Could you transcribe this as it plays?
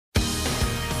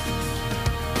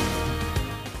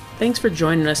Thanks for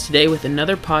joining us today with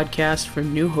another podcast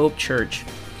from New Hope Church.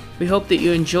 We hope that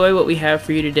you enjoy what we have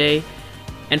for you today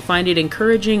and find it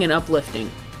encouraging and uplifting.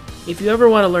 If you ever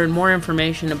want to learn more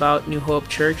information about New Hope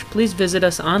Church, please visit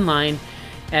us online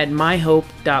at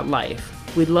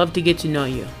myhope.life. We'd love to get to know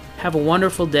you. Have a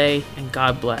wonderful day, and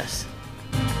God bless.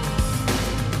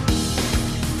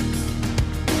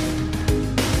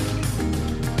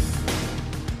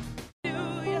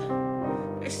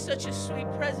 There's such a sweet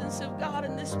presence of God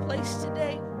in this place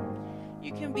today.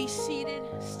 You can be seated.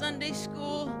 Sunday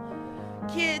school,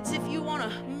 kids, if you want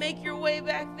to make your way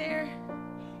back there,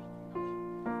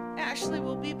 Ashley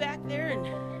will be back there,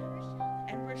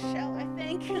 and Rochelle, I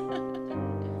think.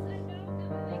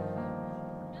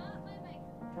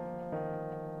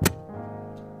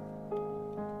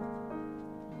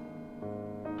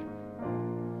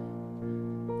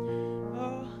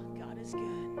 Oh, God is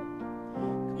good.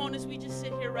 Come on, as we just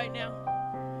sit here right now,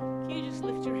 can you just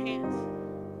lift your hands?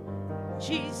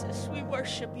 Jesus, we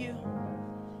worship you.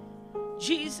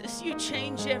 Jesus, you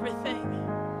change everything.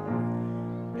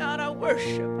 God, I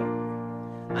worship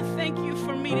you. I thank you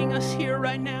for meeting us here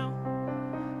right now,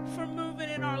 for moving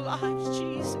in our lives,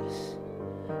 Jesus.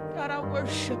 God, I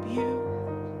worship you.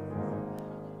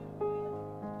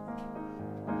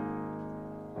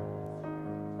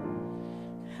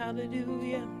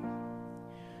 Hallelujah.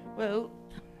 Well,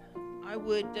 I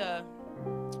want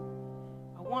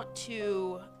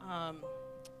to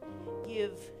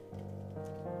give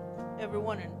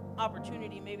everyone an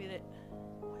opportunity, maybe that.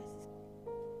 What is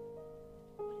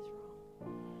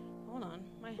wrong? Hold on,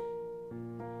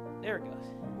 there it goes.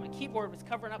 My keyboard was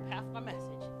covering up half my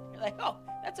message. You're like, oh,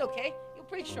 that's okay. You'll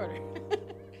preach shorter.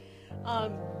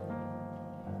 I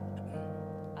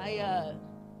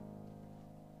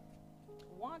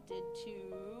wanted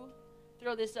to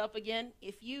throw this up again.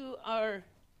 If you are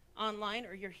online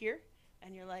or you're here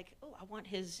and you're like, oh, I want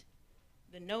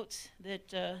the notes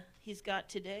that he's got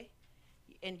today,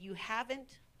 and you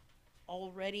haven't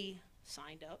already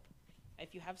signed up.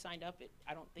 If you have signed up,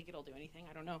 I don't think it'll do anything.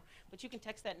 I don't know. But you can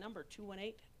text that number,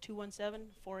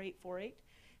 218-217-4848,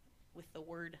 with the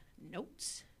word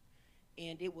notes,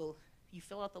 and you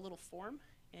fill out the little form,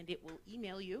 and it will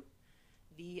email you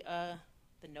the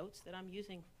notes that I'm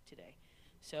using today.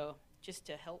 So just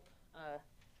to help,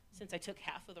 since I took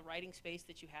half of the writing space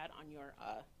that you had on your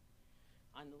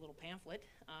on the little pamphlet,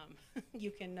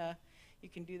 you can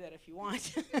do that if you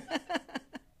want.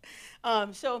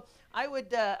 So I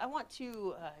want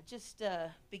to just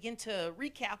begin to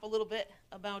recap a little bit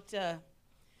about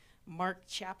Mark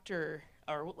chapter,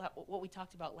 or what we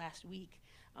talked about last week.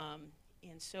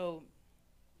 And so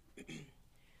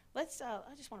I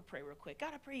just want to pray real quick.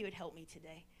 God, I pray you would help me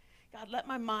today. God, let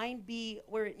my mind be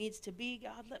where it needs to be.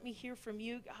 God, let me hear from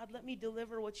you. God, let me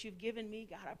deliver what you've given me.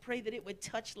 God, I pray that it would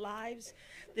touch lives,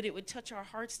 that it would touch our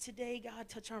hearts today. God,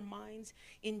 touch our minds.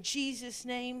 In Jesus'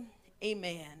 name,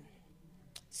 amen.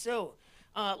 So,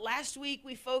 last week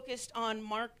we focused on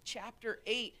Mark chapter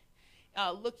 8,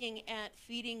 looking at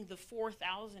feeding the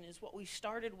 4,000 is what we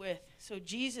started with. So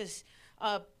Jesus,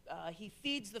 he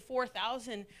feeds the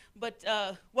 4,000, but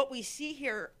what we see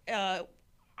here,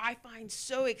 I find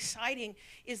so exciting,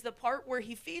 is the part where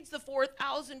he feeds the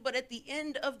 4,000, but at the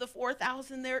end of the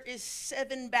 4,000 there is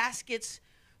 7 baskets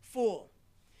full.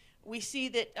 We see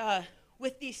that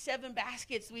with these 7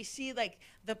 baskets, we see like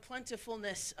the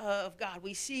plentifulness of God.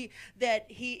 We see that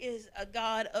he is a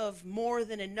God of more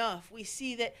than enough. We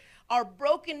see that our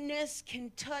brokenness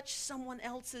can touch someone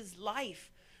else's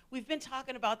life. We've been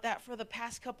talking about that for the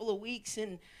past couple of weeks,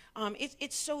 and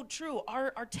it's so true.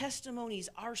 Our testimonies,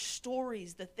 our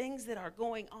stories, the things that are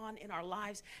going on in our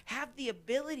lives have the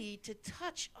ability to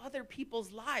touch other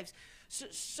people's lives.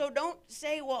 So don't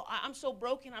say, well, I'm so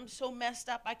broken, I'm so messed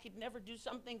up, I could never do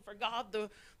something for God. The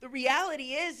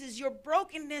reality is your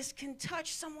brokenness can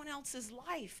touch someone else's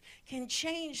life, can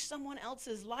change someone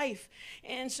else's life.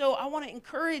 And so I want to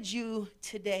encourage you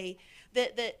today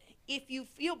that if you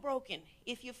feel broken,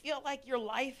 if you feel like your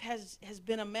life has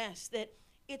been a mess, that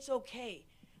it's okay,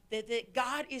 that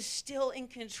God is still in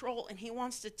control, and he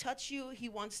wants to touch you. He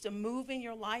wants to move in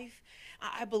your life.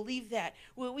 I believe that.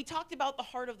 Well, we talked about the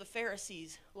heart of the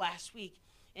Pharisees last week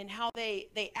and how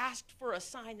they asked for a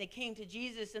sign. They came to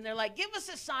Jesus, and they're like, give us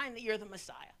a sign that you're the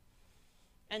Messiah.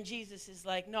 And Jesus is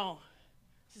like, no,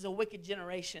 this is a wicked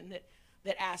generation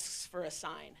that asks for a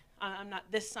sign. I'm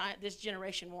not, this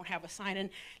generation won't have a sign. And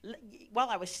while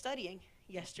I was studying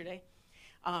yesterday,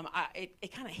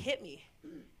 it kind of hit me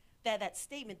that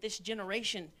statement, this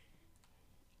generation,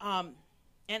 and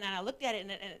I looked at it,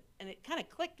 and it kind of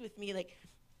clicked with me, like,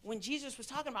 when Jesus was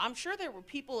talking about, I'm sure there were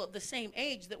people of the same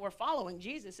age that were following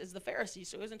Jesus as the Pharisees.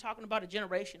 So he wasn't talking about a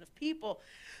generation of people,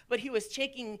 but he was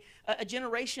taking a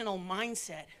generational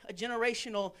mindset, a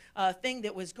generational thing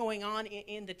that was going on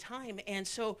in the time. And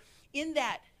so in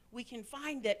that, we can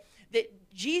find that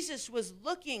Jesus was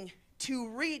looking to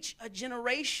reach a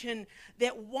generation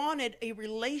that wanted a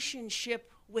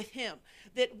relationship with him,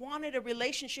 that wanted a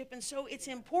relationship. And so it's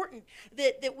important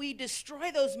that we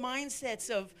destroy those mindsets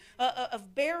of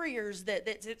barriers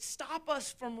that stop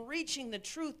us from reaching the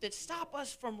truth, that stop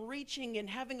us from reaching and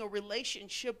having a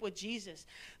relationship with Jesus.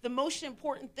 The most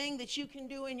important thing that you can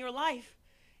do in your life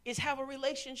is have a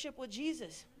relationship with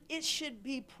Jesus. It should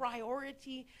be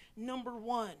priority number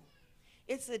one.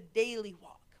 It's a daily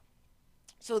walk.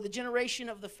 So the generation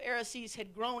of the Pharisees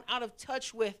had grown out of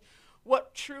touch with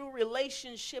what true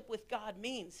relationship with God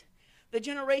means. The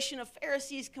generation of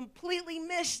Pharisees completely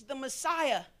missed the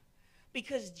Messiah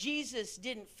because Jesus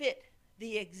didn't fit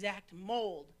the exact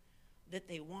mold that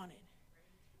they wanted.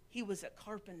 He was a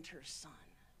carpenter's son.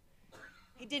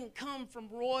 He didn't come from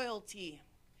royalty.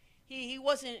 He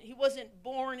wasn't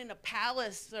born in a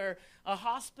palace or a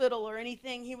hospital or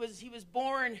anything. He was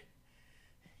born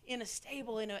in a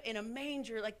stable, in a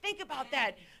manger. Like, think about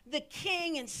that. The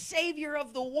king and savior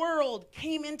of the world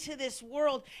came into this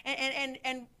world,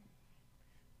 and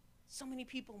so many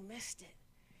people missed it.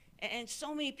 And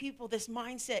so many people, this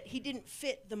mindset, he didn't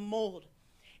fit the mold.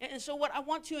 And so what I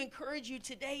want to encourage you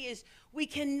today is we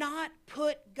cannot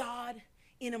put God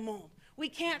in a mold. We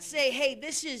can't say, hey,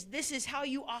 this is how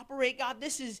you operate, God.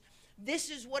 This is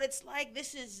what it's like.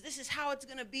 This is how it's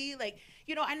going to be. Like,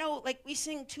 you know, I know, like, we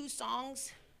sing 2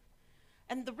 songs.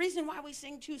 And the reason why we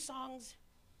sing 2 songs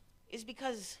is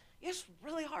because it's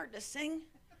really hard to sing,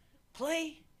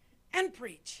 play, and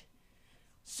preach.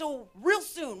 So real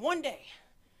soon, one day,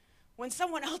 when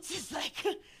someone else is like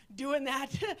doing that,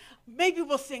 maybe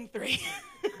we'll sing 3.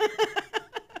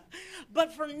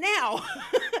 But for now,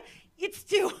 it's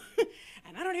 2.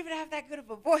 And I don't even have that good of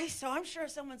a voice, so I'm sure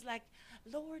someone's like,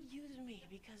 Lord, use me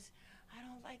because I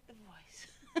don't like the voice.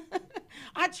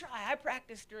 I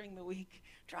practice during the week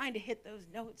trying to hit those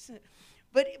notes.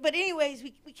 But anyways,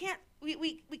 we can't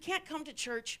come to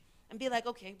church and be like,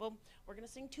 okay, well, we're going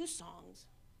to sing 2 songs,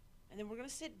 and then we're going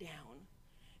to sit down,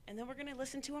 and then we're going to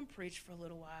listen to him preach for a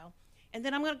little while, and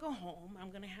then I'm going to go home, I'm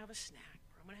going to have a snack,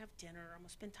 or I'm going to have dinner, or I'm going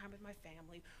to spend time with my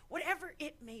family, whatever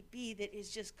it may be that is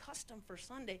just custom for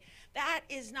Sunday. That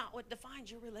is not what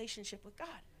defines your relationship with God.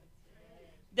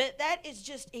 That is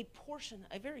just a portion,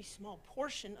 a very small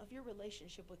portion of your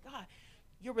relationship with God.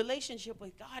 Your relationship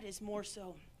with God is more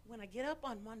so when I get up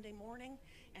on Monday morning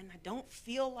and I don't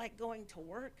feel like going to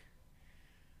work,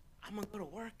 I'm going to go to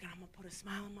work and I'm going to put a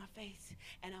smile on my face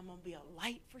and I'm going to be a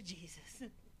light for Jesus.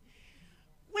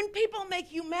 When people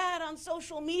make you mad on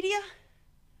social media,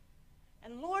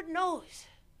 and Lord knows,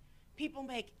 people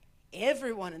make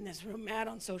everyone in this room mad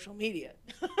on social media.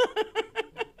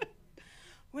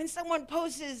 When someone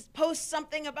posts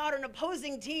something about an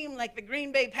opposing team like the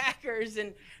Green Bay Packers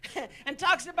and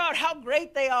talks about how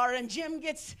great they are, and Jim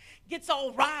gets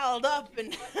all riled up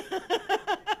and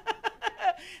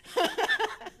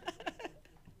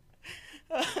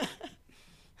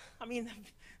I mean,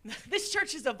 this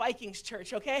church is a Vikings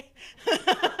church, okay?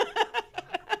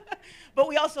 But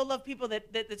we also love people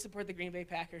that support the Green Bay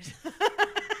Packers.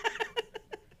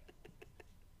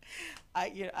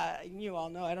 You all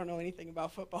know I don't know anything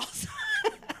about football. So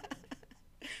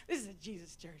this is a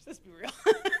Jesus church. Let's be real.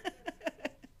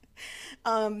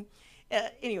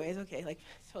 Anyways, okay, like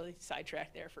totally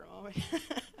sidetracked there for a moment.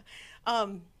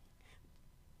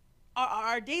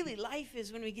 Our daily life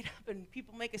is when we get up and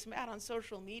people make us mad on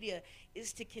social media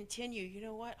is to continue. You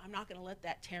know what? I'm not going to let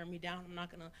that tear me down. I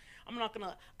am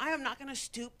not going to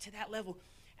stoop to that level.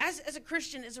 As a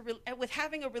Christian, with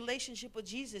having a relationship with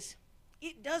Jesus,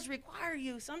 it does require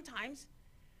you sometimes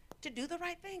to do the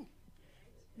right thing.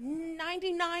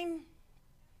 100%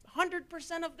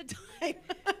 of the time.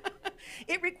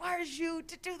 It requires you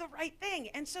to do the right thing.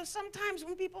 And so sometimes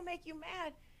when people make you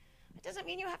mad, it doesn't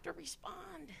mean you have to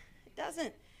respond. It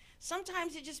doesn't.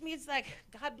 Sometimes it just means like,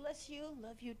 God bless you,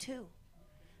 love you too.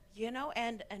 You know,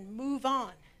 and move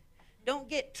on. Don't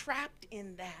get trapped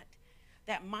in that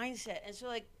mindset. And so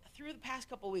like through the past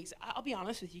couple of weeks, I'll be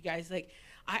honest with you guys, like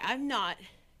I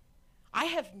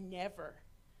have never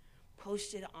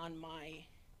posted on my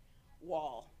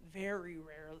wall, very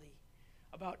rarely,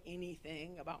 about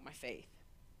anything about my faith.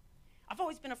 I've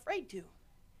always been afraid to,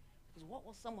 because what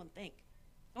will someone think?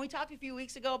 And we talked a few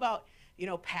weeks ago about,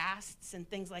 pasts and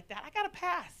things like that. I got a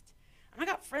past, and I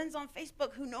got friends on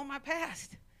Facebook who know my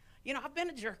past. You know, I've been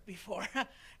a jerk before.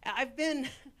 I've been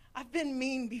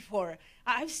mean before.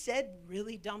 I've said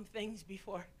really dumb things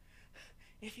before.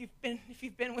 If you've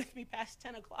been with me past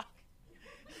 10 o'clock,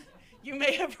 you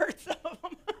may have heard some of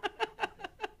them.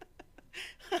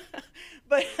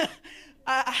 But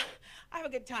I have a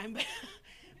good time.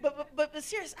 But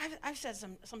seriously, I've said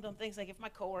some dumb things. Like if my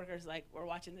coworkers like were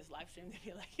watching this live stream, they'd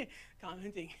be like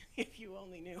commenting, "If you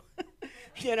only knew,"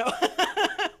 you know.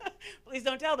 Please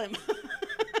don't tell them.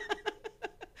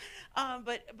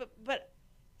 But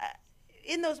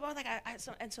in those moments,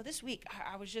 like so this week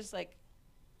I was just like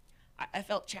I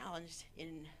felt challenged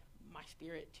in my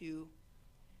spirit to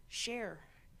share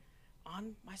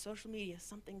on my social media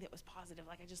something that was positive.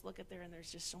 Like I just look at there and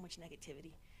there's just so much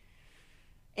negativity.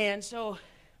 And so,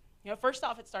 you know, first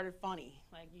off, it started funny.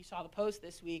 Like you saw the post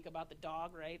this week about the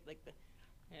dog, right? Like it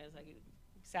was like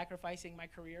sacrificing my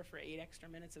career for 8 extra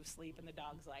minutes of sleep, and the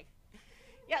dog's like,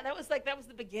 yeah, that was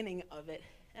the beginning of it.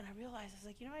 And I realized, I was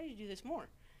like, you know, I need to do this more.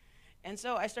 And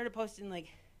so I started posting like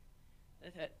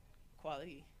that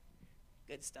quality,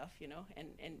 good stuff, you know,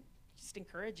 and just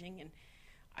encouraging. And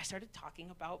I started talking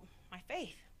about my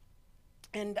faith.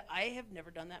 And I have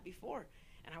never done that before.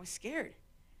 And I was scared.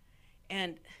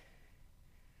 And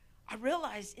I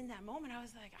realized in that moment, I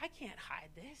was like, I can't hide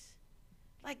this.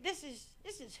 Like this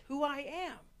is who I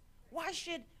am. Why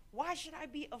should I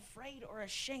be afraid or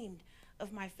ashamed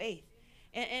of my faith?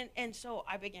 And so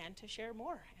I began to share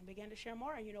more and began to share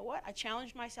more. And you know what? I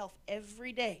challenged myself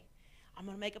every day. I'm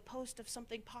going to make a post of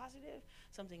something positive,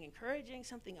 something encouraging,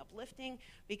 something uplifting,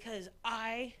 because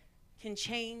I can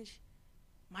change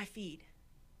my feed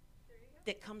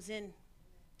that comes in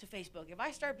to Facebook. If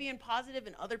I start being positive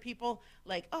and other people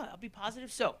like, oh, I'll be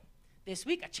positive. So this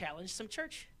week I challenged some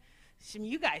of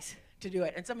you guys to do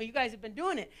it. And some of you guys have been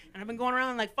doing it. And I've been going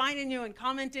around like finding you and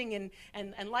commenting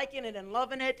and liking it and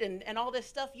loving it and all this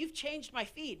stuff. You've changed my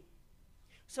feed.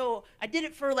 So I did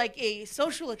it for like a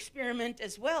social experiment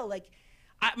as well. Like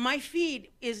my feed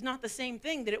is not the same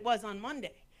thing that it was on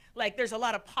Monday. Like there's a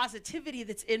lot of positivity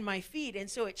that's in my feed. And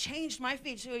so it changed my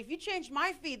feed. So if you change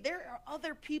my feed, there are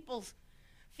other people's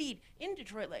feed in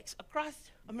Detroit Lakes across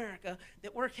America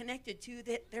that we're connected to,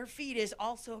 that their feed is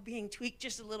also being tweaked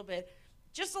just a little bit.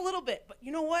 But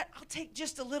you know what? I'll take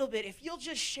just a little bit. If you'll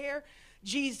just share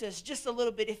Jesus just a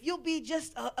little bit, if you'll be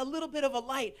just a little bit of a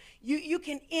light, you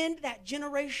can end that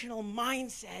generational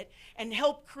mindset and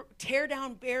help tear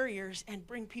down barriers and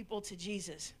bring people to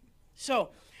Jesus.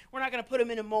 So we're not going to put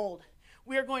them in a mold.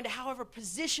 We are going to, however,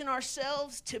 position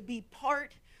ourselves to be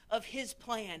part of his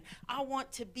plan. I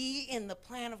want to be in the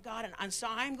plan of God, and so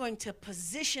I'm going to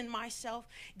position myself,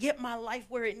 get my life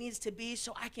where it needs to be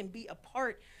so I can be a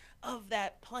part of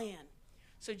that plan.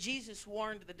 So Jesus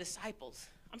warned the disciples.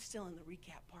 I'm still in the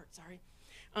recap part, sorry.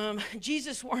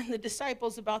 Jesus warned the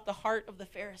disciples about the heart of the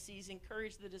Pharisees,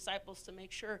 encouraged the disciples to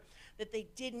make sure that they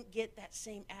didn't get that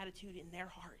same attitude in their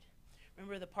heart.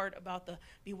 Remember the part about the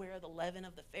beware of the leaven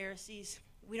of the Pharisees?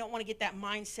 We don't want to get that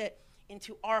mindset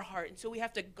into our heart. And so we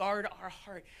have to guard our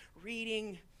heart,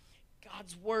 reading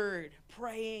God's word,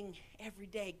 praying every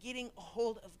day, getting a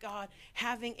hold of God,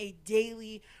 having a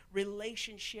daily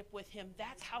relationship with him.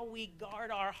 That's how we guard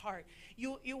our heart.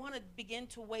 You want to begin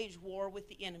to wage war with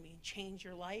the enemy and change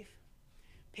your life?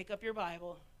 Pick up your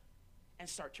Bible and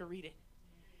start to read it.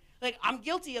 Like, I'm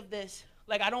guilty of this.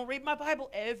 Like, I don't read my Bible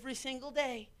every single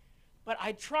day, but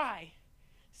I try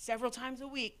several times a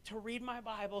week to read my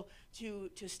Bible, to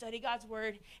study God's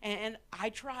word, and I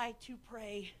try to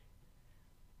pray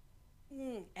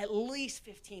at least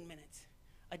 15 minutes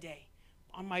a day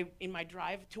in my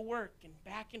drive to work and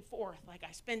back and forth. Like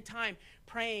I spend time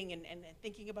praying and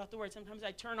thinking about the word. Sometimes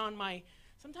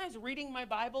sometimes reading my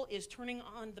Bible is turning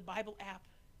on the Bible app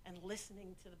and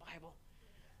listening to the Bible.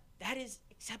 That is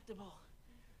acceptable.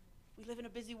 We live in a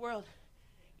busy world.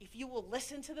 If you will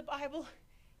listen to the Bible,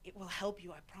 it will help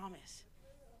you, I promise.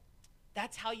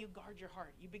 That's how you guard your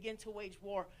heart. You begin to wage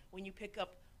war when you pick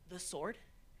up the sword.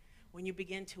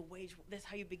 That's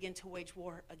how you begin to wage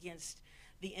war against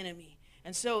the enemy.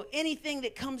 And so anything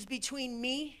that comes between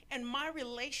me and my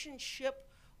relationship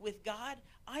with God,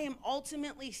 I am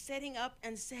ultimately setting up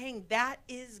and saying that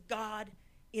is God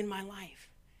in my life.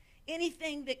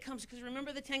 Anything that comes, because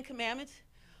remember the 10 Commandments?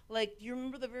 Like, do you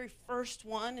remember the very first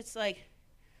one? It's like,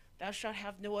 thou shalt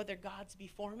have no other gods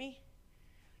before me.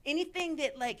 Anything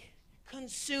that like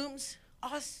consumes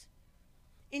us,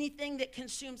 anything that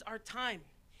consumes our time,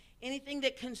 anything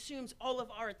that consumes all of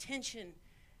our attention,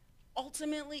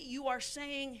 ultimately you are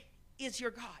saying is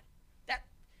your God. That,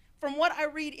 from what I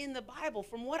read in the Bible,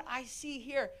 from what I see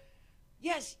here,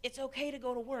 Yes, it's okay to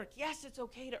go to work. Yes, it's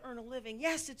okay to earn a living.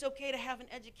 Yes, it's okay to have an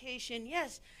education.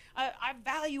 Yes, I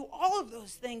value all of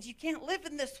those things. You can't live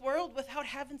in this world without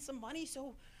having some money,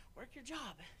 so work your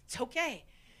job. It's okay.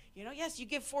 Yes, you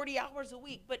give 40 hours a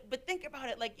week, but think about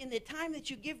it. Like, in the time that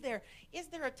you give there, is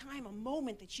there a time, a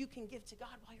moment that you can give to God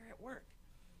while you're at work?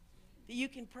 That you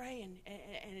can pray and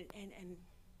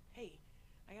hey,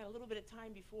 I got a little bit of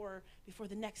time before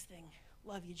the next thing.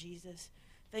 Love you, Jesus.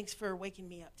 Thanks for waking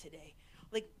me up today.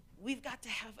 Like, we've got to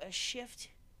have a shift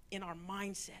in our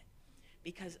mindset,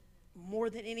 because more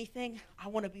than anything, I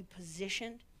want to be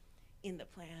positioned in the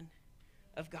plan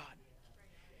of God.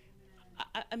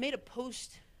 I made a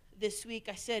post this week.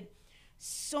 I said,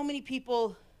 so many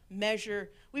people measure.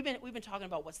 We've been talking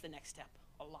about what's the next step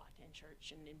a lot in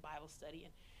church and in Bible study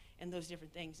and those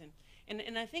different things.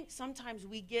 And I think sometimes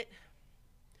we get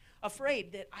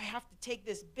afraid that I have to take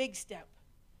this big step.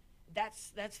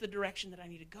 That's the direction that I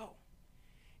need to go.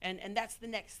 And that's the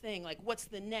next thing. Like, what's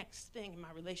the next thing in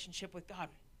my relationship with God?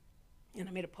 And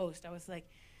I made a post. I was like,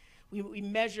 we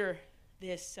measure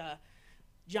this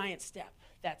giant step.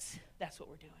 That's what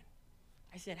we're doing.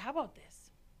 I said, how about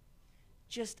this?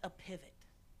 Just a pivot.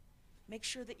 Make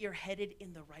sure that you're headed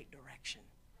in the right direction.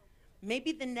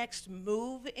 Maybe the next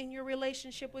move in your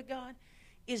relationship with God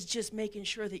is just making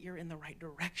sure that you're in the right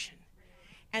direction.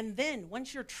 And then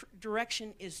once your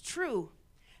direction is true,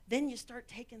 then you start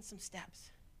taking some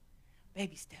steps.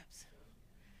 Baby steps.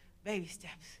 Baby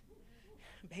steps.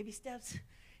 Baby steps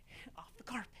off the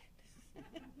carpet.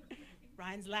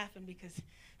 Ryan's laughing because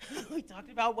we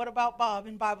talked about What About Bob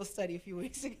in Bible study a few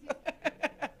weeks ago.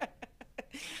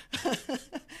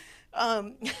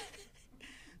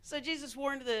 So Jesus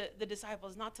warned the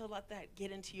disciples not to let that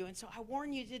get into you. And so I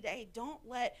warn you today, don't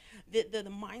let the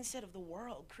mindset of the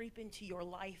world creep into your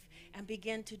life and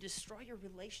begin to destroy your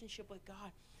relationship with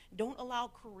God. Don't allow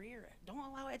career, don't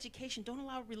allow education, don't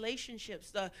allow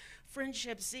relationships,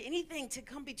 friendships, anything to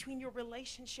come between your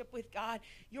relationship with God.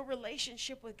 Your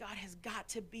relationship with God has got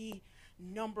to be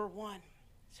number one.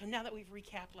 So now that we've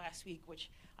recapped last week,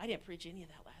 which I didn't preach any of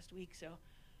that last week, so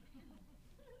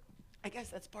I guess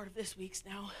that's part of this week's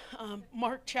now.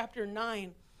 Mark chapter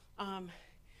 9,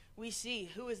 we see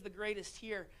who is the greatest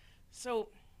here. So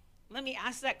let me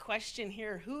ask that question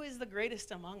here. Who is the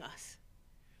greatest among us?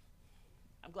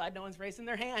 I'm glad no one's raising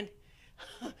their hand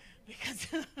because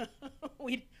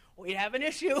we'd have an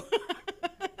issue.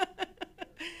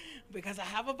 Because I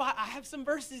have some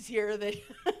verses here that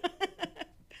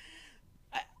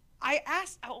I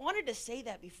wanted to say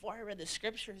that before I read the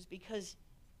scriptures, because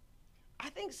I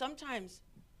think sometimes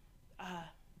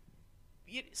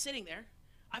sitting there,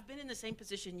 I've been in the same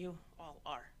position you all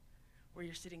are, where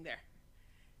you're sitting there,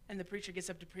 and the preacher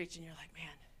gets up to preach, and you're like, man,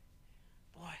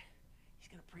 boy, he's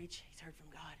going to preach. He's heard from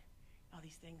God, all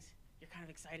these things. You're kind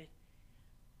of excited.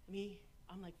 Me,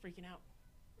 I'm like freaking out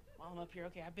while I'm up here.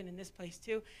 Okay, I've been in this place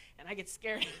too, and I get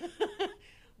scared.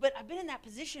 But I've been in that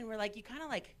position where, like, you kind of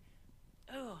like,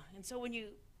 oh. And so when you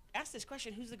ask this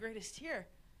question, who's the greatest here?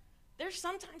 There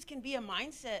sometimes can be a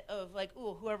mindset of like,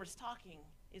 oh, whoever's talking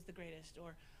is the greatest,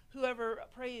 or whoever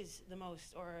prays the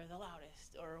most or the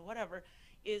loudest or whatever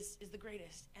is the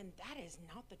greatest. And that is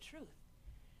not the truth.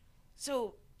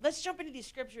 So let's jump into these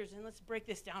scriptures and let's break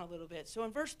this down a little bit. So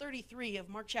in verse 33 of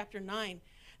Mark chapter 9,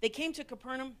 they came to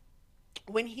Capernaum.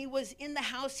 When he was in the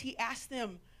house, he asked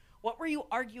them, what were you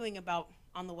arguing about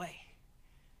on the way?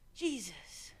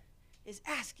 Jesus is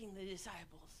asking the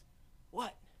disciples,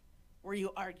 what were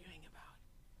you arguing about?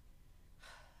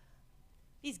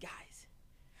 These guys.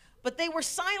 But they were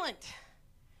silent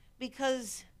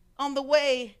because on the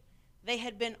way they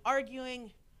had been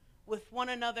arguing with one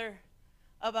another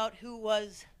about who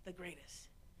was the greatest.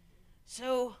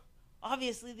 So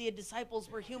obviously the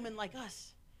disciples were human like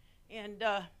us and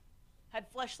had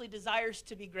fleshly desires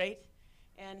to be great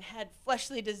and had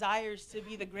fleshly desires to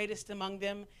be the greatest among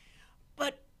them.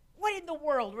 But what in the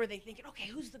world were they thinking? Okay,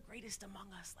 who's the greatest among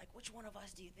us? Like, which one of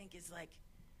us do you think is like,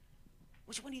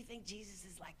 which one do you think Jesus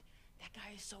is like, that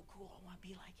guy is so cool, I want to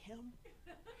be like him?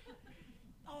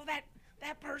 Oh,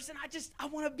 that person, I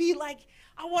want to be like,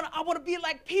 I want to be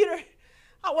like Peter.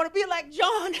 I want to be like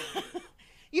John.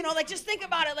 Like, just think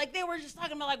about it. Like, they were just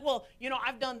talking about, like, well,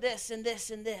 I've done this and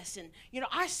this and this. And,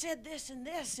 I said this and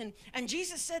this. And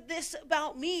Jesus said this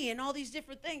about me and all these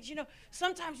different things.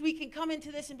 Sometimes we can come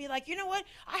into this and be like, you know what?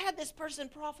 I had this person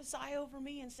prophesy over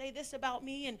me and say this about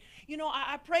me. And,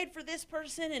 I prayed for this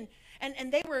person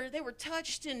and they were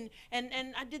touched and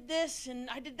I did this and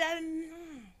I did that. And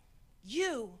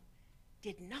you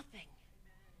did nothing.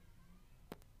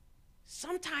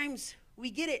 Sometimes we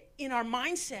get it in our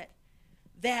mindset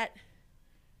that,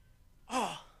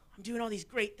 I'm doing all these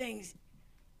great things.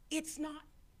 It's not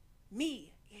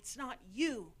me. It's not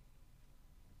you.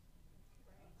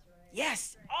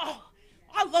 Yes. Oh,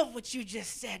 I love what you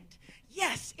just said.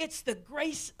 Yes, it's the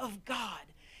grace of God.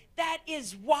 That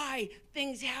is why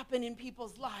things happen in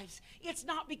people's lives. It's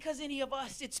not because any of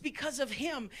us. It's because of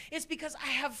him. It's because I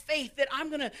have faith that I'm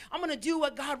gonna do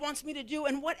what God wants me to do,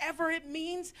 and whatever it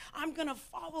means, I'm gonna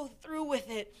follow through with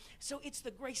it. So it's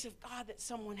the grace of God that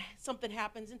something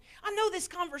happens. And I know this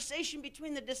conversation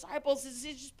between the disciples is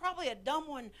just probably a dumb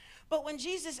one, but when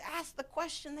Jesus asked the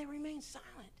question, they remained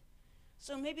silent.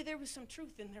 So maybe there was some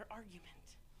truth in their argument.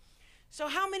 So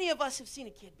how many of us have seen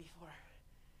a kid before?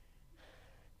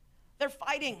 They're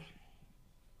fighting.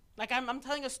 Like I'm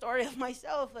telling a story of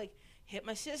myself, like hit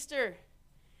my sister.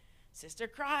 Sister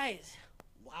cries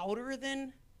louder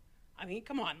than, I mean,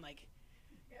 come on, like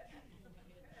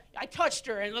I touched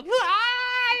her and like, he broke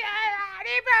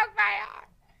my heart.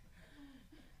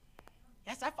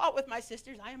 Yes, I fought with my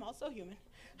sisters. I am also human.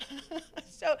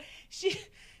 So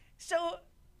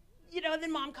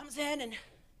then mom comes in and,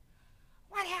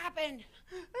 what happened?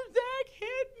 Zach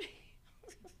hit me.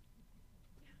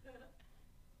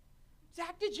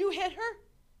 Zach, did you hit her?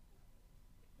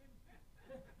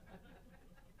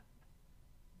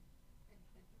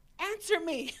 Answer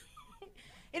me.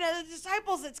 The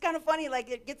disciples, it's kind of funny,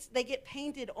 like they get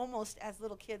painted almost as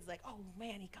little kids, like, oh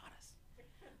man, he got us.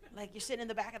 Like you're sitting in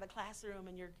the back of the classroom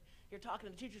and you're talking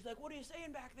to the teacher's like, what are you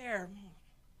saying back there?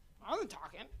 I wasn't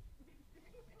talking.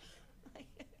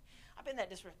 I've been that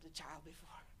disruptive child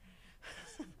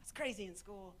before. It's crazy in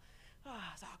school.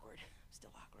 It's awkward.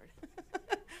 Still awkward.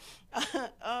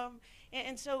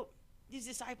 And so these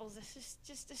disciples, this is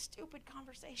just a stupid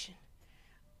conversation.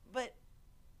 But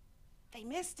they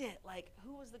missed it. Like,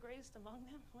 who was the greatest among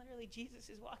them? Literally, Jesus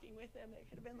is walking with them. They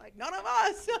could have been like, none of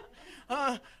us.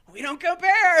 We don't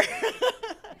compare.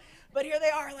 But here they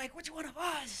are, like, which one of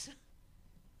us?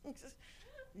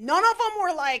 None of them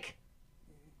were like,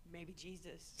 maybe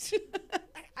Jesus.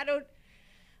 I don't.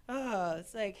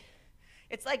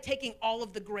 It's like taking all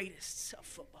of the greatest of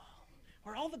football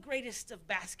or all the greatest of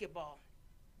basketball,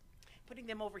 putting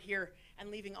them over here and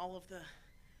leaving all of the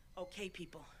okay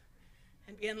people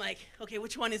and being like, okay,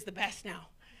 which one is the best now?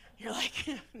 You're like,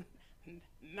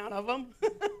 none of them.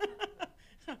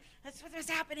 That's what's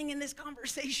happening in this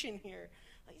conversation here.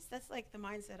 At least that's like the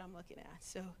mindset I'm looking at.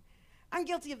 So I'm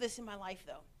guilty of this in my life,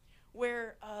 though,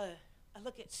 where I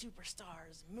look at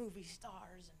superstars, movie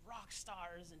stars, and rock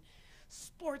stars, and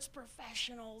sports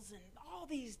professionals, and all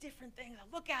these different things.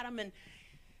 I look at them and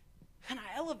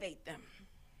I elevate them,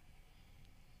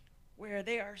 where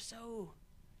they are so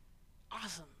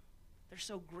awesome. They're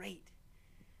so great.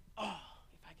 Oh,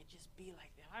 if I could just be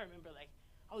like them. I remember, like,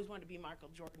 I always wanted to be Michael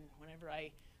Jordan whenever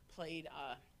I played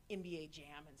NBA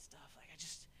Jam and stuff. Like,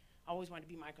 I always wanted to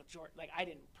be Michael Jordan. Like, I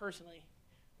didn't personally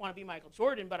want to be Michael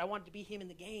Jordan, but I wanted to be him in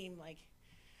the game. Like,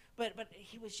 but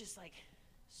he was just like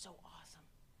so awesome.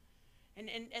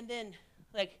 And then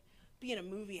like being a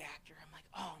movie actor, I'm like,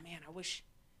 oh man, I wish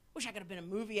I could have been a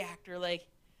movie actor. Like,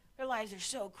 their lives are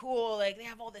so cool. Like, they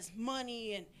have all this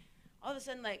money, and all of a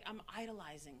sudden, like, I'm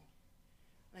idolizing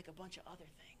like a bunch of other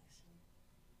things.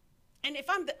 And if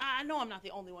I know I'm not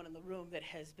the only one in the room that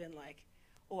has been like,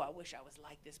 oh, I wish I was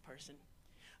like this person.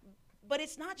 But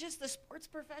it's not just the sports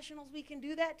professionals we can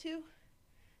do that to.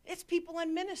 It's people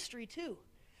in ministry too,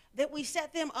 that we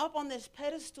set them up on this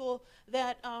pedestal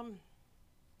that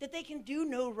they can do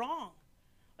no wrong.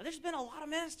 There's been a lot of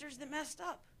ministers that messed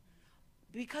up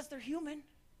because they're human.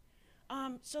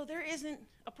 So there isn't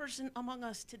a person among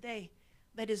us today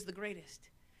that is the greatest.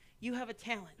 You have a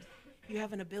talent. You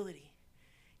have an ability.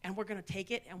 And we're going to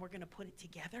take it and we're going to put it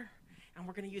together. And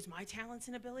we're going to use my talents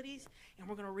and abilities, and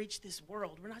we're going to reach this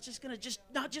world. We're not just going to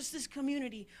not just this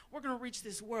community. We're going to reach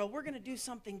this world. We're going to do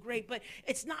something great. But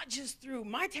it's not just through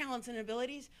my talents and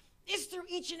abilities. It's through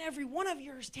each and every one of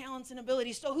yours talents and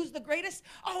abilities. So who's the greatest?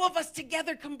 All of us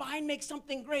together combined make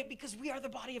something great because we are the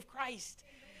body of Christ.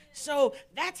 So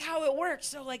that's how it works.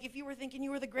 So like if you were thinking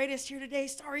you were the greatest here today,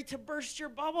 sorry to burst your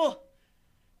bubble.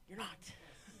 You're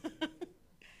not.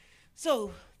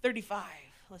 So 35.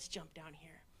 Let's jump down here.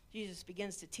 Jesus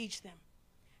begins to teach them.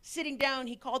 Sitting down,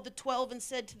 he called the 12 and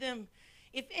said to them,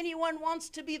 if anyone wants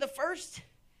to be the first,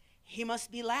 he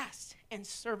must be last and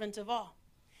servant of all.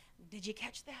 Did you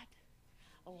catch that?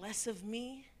 Less of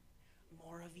me,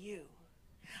 more of you.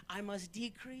 I must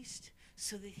decrease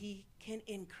so that he can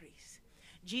increase.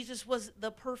 Jesus was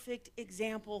the perfect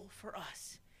example for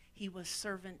us. He was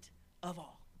servant of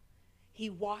all. He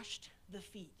washed the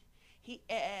feet.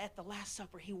 At the Last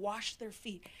Supper, he washed their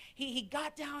feet. He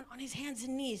got down on his hands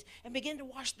and knees and began to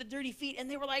wash the dirty feet. And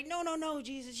they were like, no, no, no,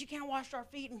 Jesus, you can't wash our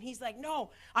feet. And he's like, no,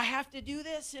 I have to do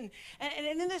this. And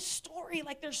in this story,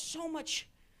 like, there's so much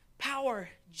power.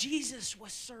 Jesus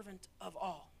was servant of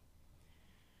all.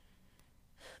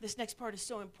 This next part is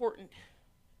so important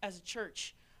as a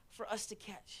church for us to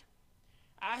catch.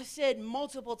 I've said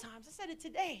multiple times, I said it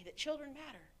today, that children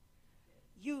matter.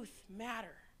 Youth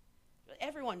matter.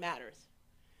 Everyone matters.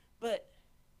 But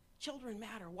children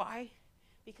matter. Why?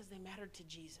 Because they mattered to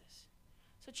Jesus.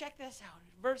 So check this out.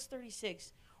 Verse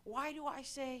 36. Why do I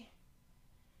say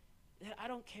that I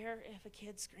don't care if a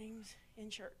kid screams in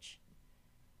church?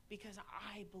 Because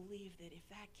I believe that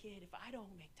if I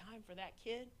don't make time for that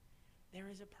kid, there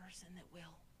is a person that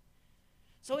will.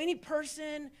 So any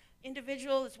person,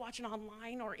 individual that's watching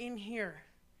online or in here,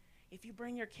 if you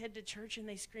bring your kid to church and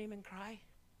they scream and cry,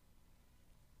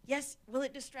 yes, will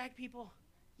it distract people?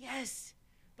 Yes.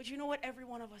 But you know what? Every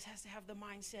one of us has to have the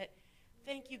mindset,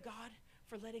 thank you, God,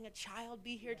 for letting a child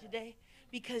be here today,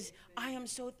 because I am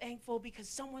so thankful because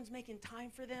someone's making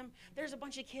time for them. There's a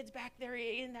bunch of kids back there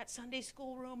in that Sunday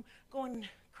school room going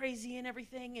crazy and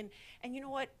everything. And you know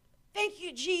what? Thank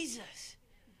you, Jesus.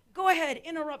 Go ahead,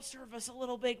 interrupt service a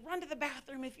little bit. Run to the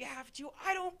bathroom if you have to.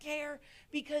 I don't care,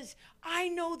 because I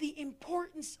know the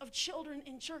importance of children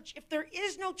in church. If there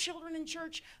is no children in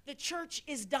church, the church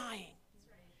is dying.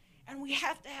 And we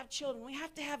have to have children. We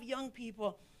have to have young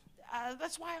people.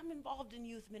 That's why I'm involved in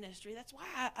youth ministry. That's why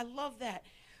I love that.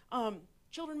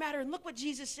 Children matter. And look what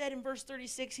Jesus said in verse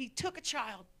 36. He took a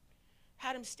child,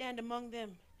 had him stand among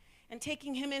them, and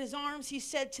taking him in his arms, he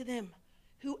said to them,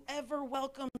 whoever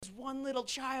welcomes one little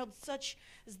child such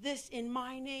as this in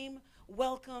my name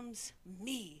welcomes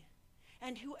me.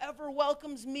 And whoever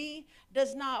welcomes me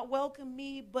does not welcome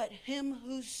me, but him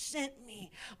who sent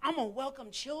me. I'm going to welcome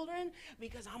children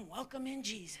because I'm welcoming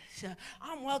Jesus.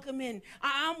 I'm welcoming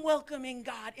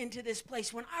God into this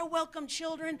place. When I welcome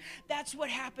children, that's what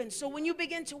happens. So when you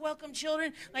begin to welcome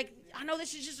children, like, I know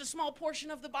this is just a small portion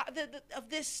of of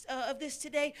this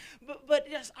today, but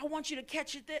yes, I want you to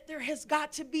catch it that there has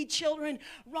got to be children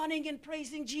running and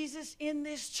praising Jesus in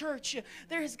this church.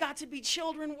 There has got to be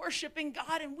children worshiping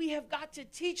God, and we have got to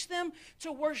teach them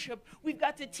to worship. We've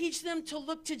got to teach them to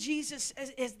look to Jesus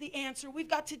as the answer. We've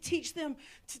got to teach them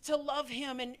to love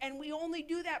him, and we only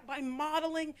do that by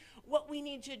modeling what we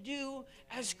need to do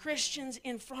as Christians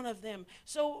in front of them.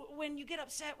 So when you get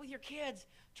upset with your kids,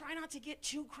 try not to get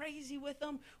too crazy with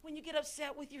them. When you get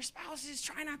upset with your spouses,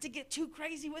 try not to get too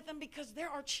crazy with them, because there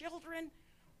are children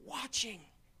watching.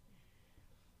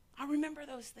 I remember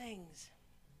those things.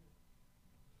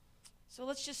 So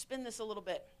let's just spin this a little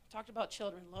bit. Talked about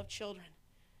children, love children.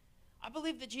 I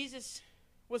believe that Jesus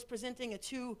was presenting a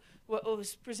dual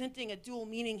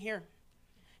meaning here.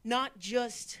 Not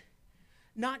just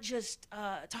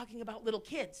talking about little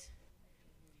kids.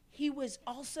 He was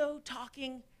also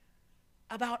talking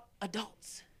about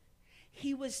adults.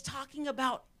 He was talking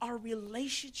about our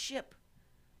relationship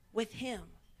with him.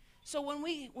 So when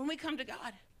we come to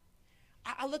God,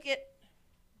 I look at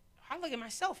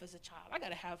myself as a child. I got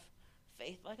to have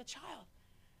faith like a child.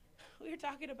 We were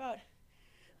talking about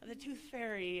the tooth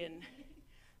fairy and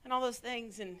all those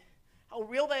things and how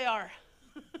real they are.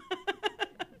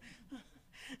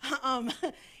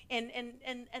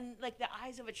 And like the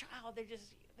eyes of a child,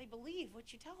 they believe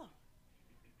what you tell them.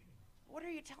 What are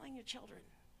you telling your children?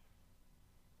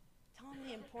 Tell them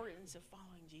the importance of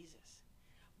following Jesus.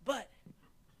 But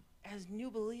as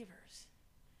new believers,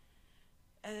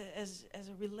 as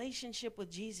a relationship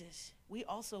with Jesus, we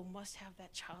also must have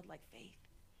that childlike faith.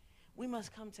 We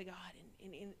must come to God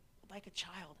in like a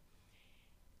child.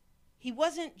 He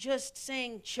wasn't just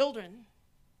saying children,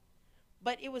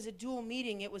 but it was a dual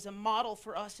meaning. It was a model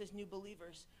for us as new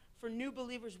believers. For new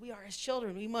believers, we are as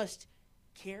children. We must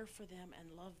care for them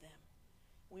and love them.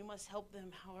 We must help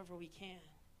them however we can.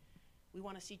 We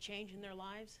want to see change in their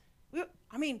lives. You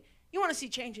want to see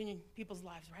change in people's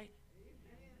lives, right?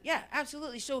 Yeah,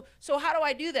 absolutely. So how do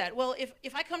I do that? Well,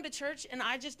 if I come to church and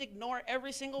I just ignore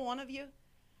every single one of you,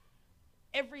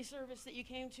 every service that you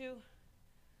came to,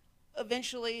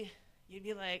 eventually you'd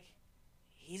be like,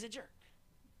 he's a jerk.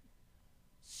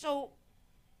 So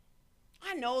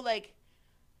I know,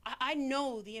 I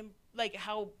know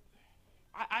how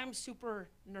I'm super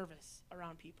nervous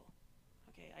around people.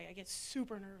 Okay, I get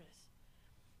super nervous.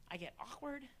 I get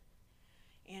awkward,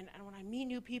 and when I meet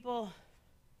new people,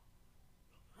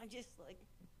 I'm just like,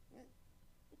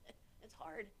 it's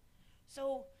hard.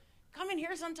 So coming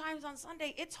here sometimes on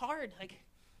Sunday, it's hard. Like,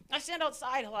 I stand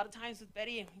outside a lot of times with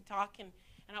Betty, and we talk, and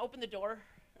I open the door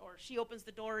or she opens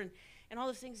the door, and all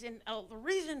those things. And the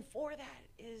reason for that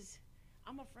is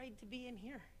I'm afraid to be in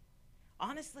here,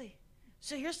 honestly.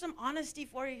 So here's some honesty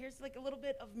for you. Here's like a little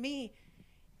bit of me.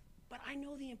 But I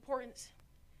know the importance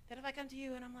that if I come to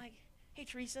you and I'm like, hey,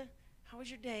 Teresa, how was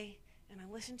your day? And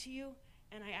I listen to you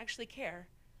and I actually care,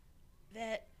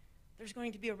 that there's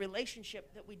going to be a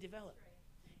relationship that we develop.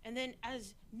 And then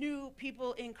as new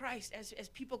people in Christ, as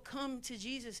people come to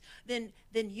Jesus, then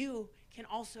you can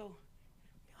also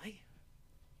be like,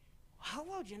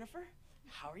 hello, Jennifer.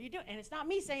 How are you doing? And it's not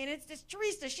me saying it, it's just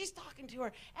Teresa. She's talking to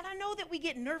her. And I know that we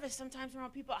get nervous sometimes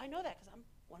around people. I know that because I'm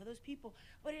one of those people.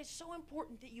 But it's so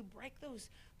important that you break those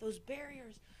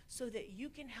barriers so that you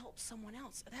can help someone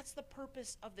else. That's the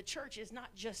purpose of the church, is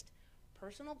not just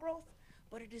personal growth,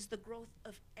 but it is the growth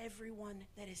of everyone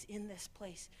that is in this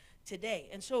place today.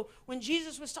 And so when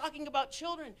Jesus was talking about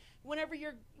children, whenever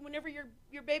your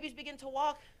babies begin to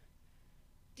walk,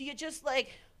 do you just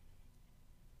like,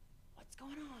 what's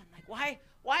going on? Like,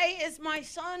 why is my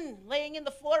son laying in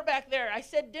the floor back there? I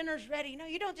said dinner's ready. No,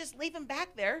 you don't just leave him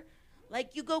back there.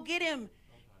 Like, you go get him.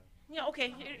 Yeah,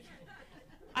 okay.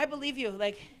 I believe you.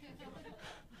 Like,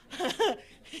 I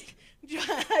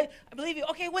believe you.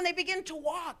 Okay, when they begin to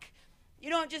walk, you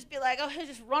don't just be like, oh,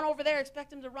 just run over there, expect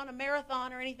them to run a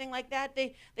marathon or anything like that.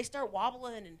 They start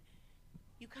wobbling, and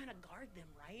you kind of guard them,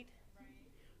 right?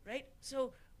 Right?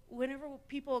 So whenever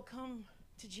people come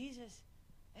to Jesus,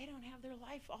 they don't have their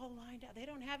life all lined out. They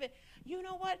don't have it. You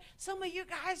know what? Some of you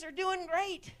guys are doing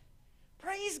great.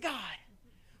 Praise God.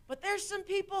 But there's some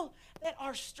people that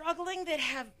are struggling, that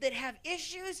have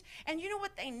issues, and you know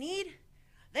what they need?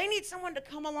 They need someone to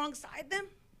come alongside them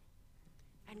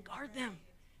and guard them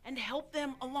and help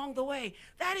them along the way.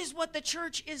 That is what the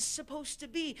church is supposed to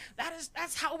be.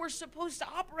 That's how we're supposed to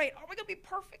operate. Are we going to be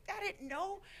perfect at it?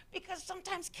 No, because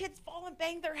sometimes kids fall and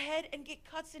bang their head and get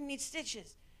cuts and need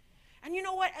stitches. And you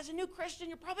know what? As a new Christian,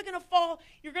 you're probably going to fall.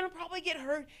 You're going to probably get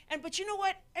hurt. But you know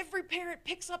what? Every parent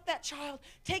picks up that child,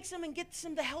 takes them and gets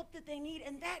them the help that they need.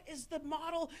 And that is the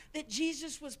model that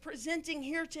Jesus was presenting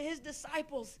here to his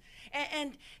disciples.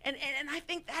 And I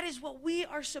think that is what we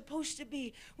are supposed to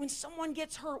be. When someone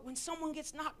gets hurt, when someone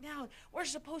gets knocked down, we're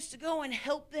supposed to go and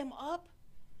help them up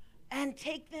and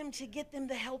take them to get them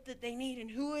the help that they need.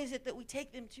 And who is it that we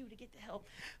take them to get the help?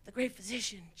 The great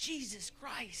physician, Jesus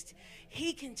Christ.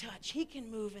 He can touch. He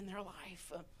can move in their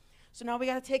life. So now we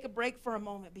got to take a break for a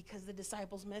moment because the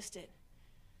disciples missed it.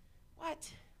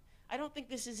 What? I don't think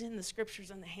this is in the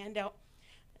scriptures on the handout.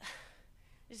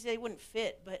 Just they wouldn't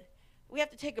fit, but we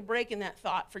have to take a break in that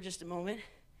thought for just a moment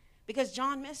because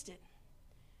John missed it.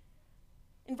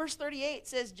 In verse 38 it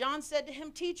says, John said to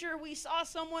him, Teacher, we saw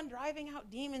someone driving out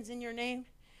demons in your name,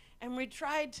 and we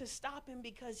tried to stop him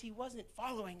because he wasn't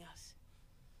following us.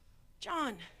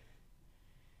 John,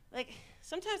 like,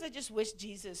 sometimes I just wish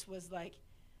Jesus was like,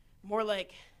 more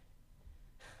like,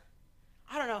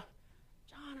 I don't know,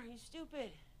 John, are you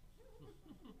stupid?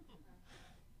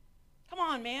 Come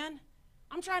on, man.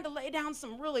 I'm trying to lay down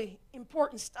some really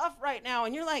important stuff right now,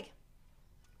 and you're like,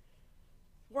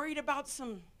 worried about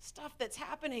some stuff that's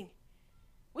happening.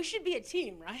 We should be a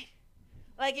team, right?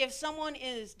 Like if someone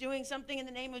is doing something in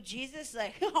the name of Jesus,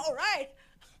 like, all right,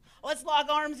 let's lock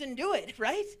arms and do it,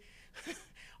 right?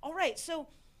 All right, so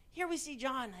here we see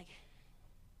John, like,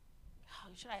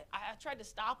 oh, I tried to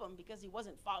stop him because he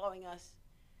wasn't following us.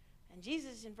 And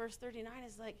Jesus in verse 39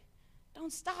 is like,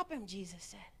 don't stop him, Jesus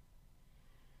said.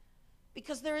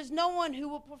 Because there is no one who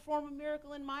will perform a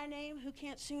miracle in my name who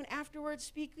can't soon afterwards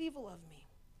speak evil of me.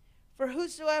 For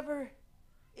whosoever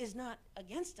is not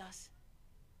against us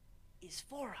is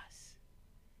for us.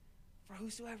 For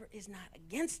whosoever is not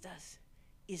against us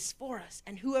is for us.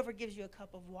 And whoever gives you a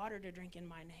cup of water to drink in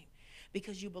my name,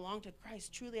 because you belong to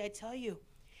Christ, truly I tell you,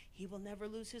 he will never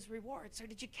lose his reward. So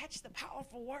did you catch the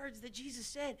powerful words that Jesus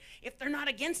said? If they're not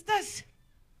against us,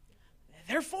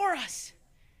 they're for us.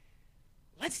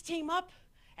 Let's team up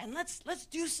and let's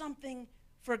do something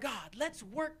for God. Let's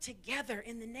work together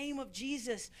in the name of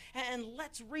Jesus, and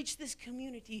let's reach this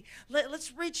community.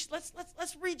 Let's reach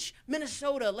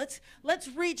Minnesota. Let's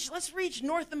reach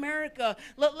North America.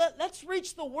 Let's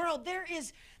reach the world. There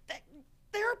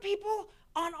are people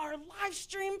on our live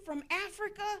stream from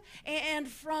Africa and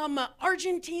from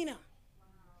Argentina.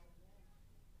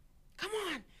 Come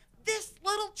on. This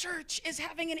little church is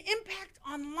having an impact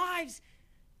on lives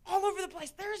all over the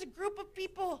place. There's a group of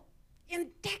people in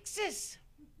Texas.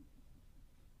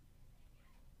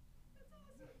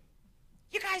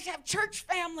 You guys have church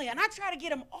family, and I try to get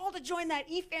them all to join that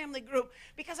e-family group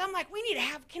because I'm like, we need to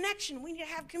have connection. We need to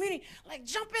have community. Like,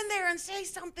 jump in there and say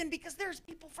something because there's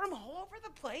people from all over the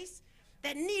place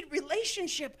that need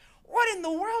relationship. what in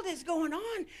the world is going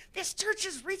on? This church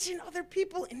is reaching other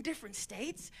people in different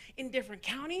states, in different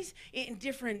counties, in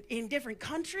different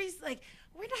countries. Like,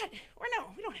 we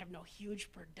don't have no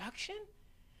huge production.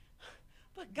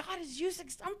 But God is using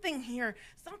something here.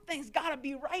 Something's got to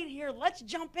be right here. Let's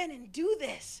jump in and do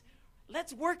this.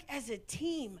 Let's work as a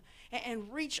team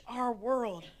and reach our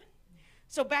world.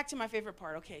 So back to my favorite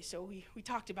part. Okay, so we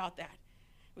talked about that.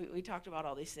 We talked about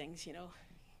all these things,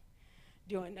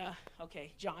 doing,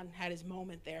 John had his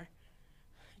moment there.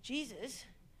 Jesus,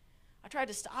 I tried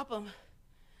to stop him,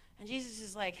 and Jesus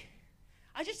is like,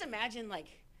 I just imagine, like,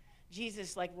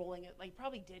 Jesus, like, rolling it. Like,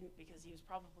 probably didn't, because he was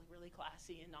probably really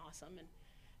classy and awesome,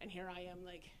 and here I am,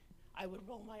 like, I would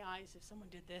roll my eyes if someone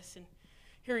did this, and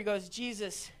here he goes.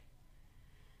 Jesus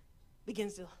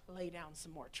begins to lay down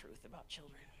some more truth about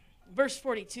children. Verse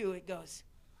 42, it goes,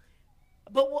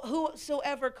 but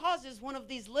whosoever causes one of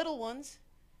these little ones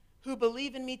who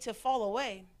believe in me to fall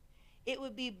away, it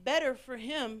would be better for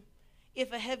him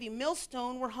if a heavy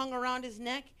millstone were hung around his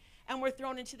neck and were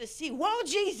thrown into the sea. Whoa,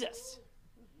 Jesus!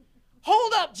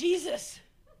 Hold up, Jesus!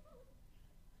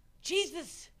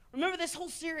 Jesus! Remember, this whole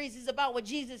series is about what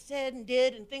Jesus said and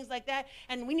did and things like that,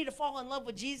 and we need to fall in love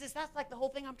with Jesus. That's like the whole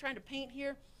thing I'm trying to paint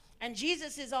here. And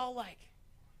Jesus is all like,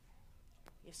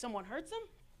 if someone hurts him,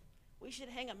 we should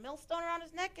hang a millstone around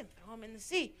his neck and throw him in the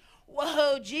sea.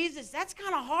 Whoa, Jesus, that's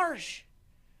kind of harsh.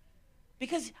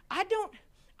 Because I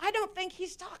don't think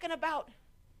he's talking about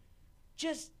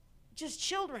just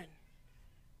children.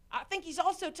 I think he's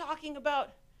also talking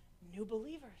about new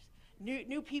believers,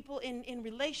 new people in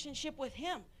relationship with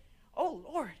him. Oh,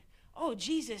 Lord. Oh,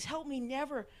 Jesus, help me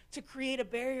never to create a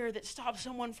barrier that stops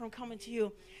someone from coming to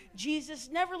you. Jesus,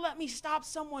 never let me stop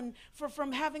someone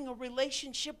from having a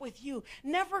relationship with you.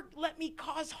 Never let me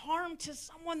cause harm to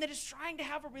someone that is trying to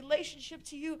have a relationship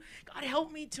to you. God,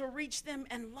 help me to reach them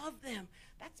and love them.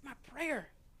 That's my prayer.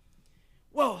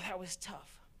 Whoa, that was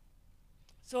tough.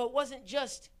 So it wasn't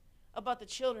just about the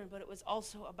children, but it was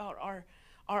also about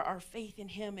our faith in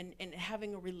him and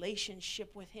having a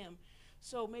relationship with him.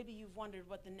 So maybe you've wondered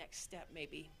what the next step may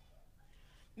be.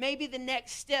 Maybe the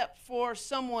next step for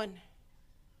someone,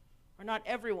 or not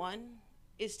everyone,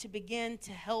 is to begin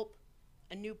to help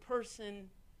a new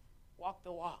person walk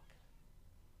the walk.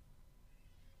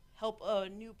 Help a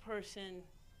new person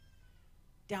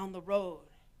down the road.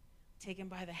 Take him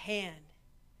by the hand.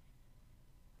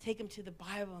 Take him to the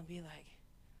Bible and be like,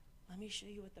 let me show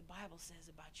you what the Bible says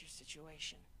about your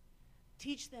situation.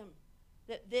 Teach them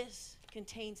that this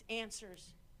contains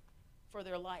answers for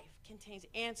their life, contains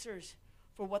answers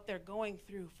for what they're going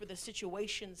through, for the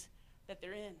situations that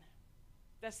they're in.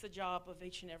 That's the job of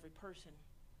each and every person.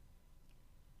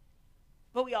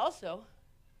 But we also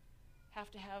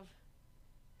have to have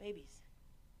babies.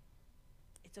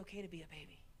 It's okay to be a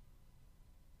baby.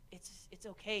 It's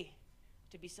okay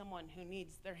to be someone who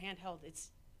needs their hand held. It's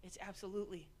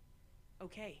absolutely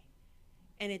okay.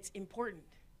 And it's important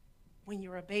when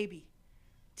you're a baby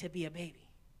to be a baby.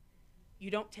 You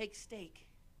don't take steak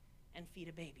and feed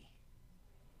a baby.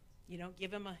 You don't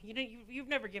give him you've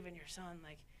never given your son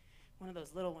like one of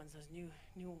those little ones, those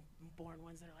newborn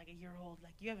ones that are like a year old.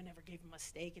 Like, you haven't ever gave him a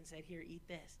steak and said, here, eat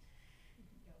this.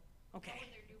 Okay.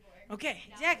 Okay,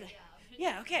 exactly.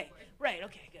 Yeah, okay. Right,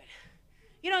 okay, good.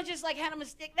 You don't just like hand him a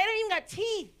steak. They don't even got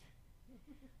teeth.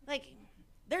 Like,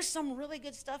 there's some really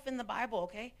good stuff in the Bible,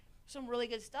 okay? Some really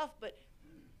good stuff, but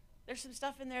there's some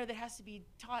stuff in there that has to be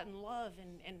taught in love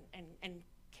and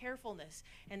carefulness.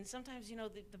 And sometimes,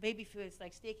 the baby food, it's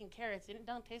like steak and carrots, and it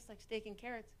don't taste like steak and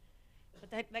carrots.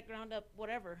 But that ground up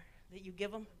whatever that you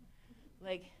give them,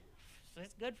 like, so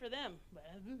it's good for them. But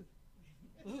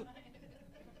ooh,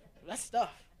 that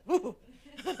stuff. Ooh.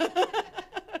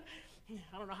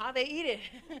 I don't know how they eat it.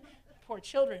 Poor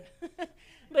children.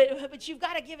 but you've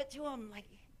got to give it to them like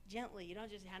gently. You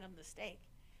don't just hand them the steak.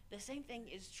 The same thing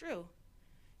is true.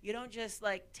 You don't just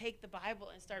like take the Bible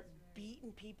and start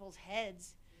beating people's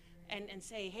heads and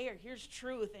say, hey, here's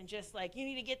truth, and just like, you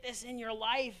need to get this in your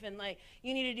life, and like,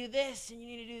 you need to do this and you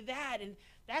need to do that. And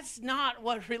that's not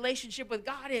what relationship with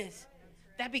God is.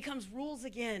 That becomes rules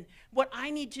again. What I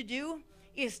need to do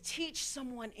is teach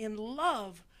someone in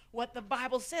love what the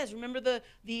Bible says. Remember the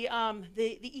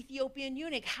Ethiopian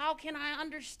eunuch. How can I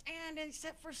understand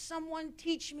except for someone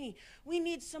teach me? We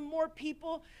need some more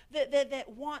people that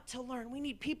want to learn. We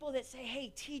need people that say,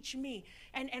 hey, teach me.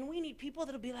 And we need people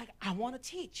that'll be like, I want to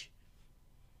teach.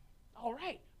 All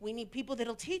right. We need people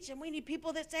that'll teach, and we need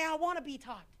people that say, I want to be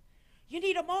taught. You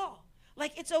need them all.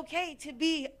 Like, it's okay to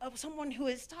be someone who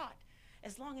is taught,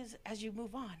 as long as you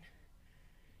move on,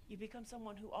 you become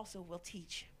someone who also will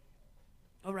teach.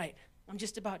 All right, I'm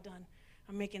just about done.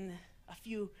 I'm making a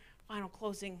few final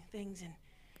closing things, and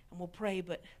we'll pray.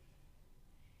 But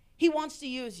he wants to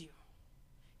use you.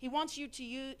 He wants to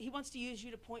use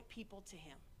you to point people to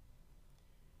him.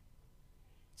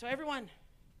 So everyone,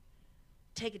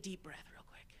 take a deep breath real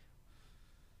quick.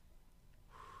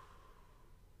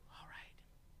 All right.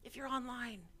 If you're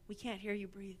online, we can't hear you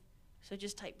breathe, so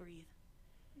just type breathe.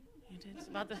 It's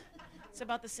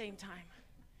about the same time.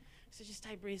 So just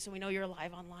type breathe so we know you're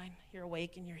alive online. You're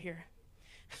awake and you're here.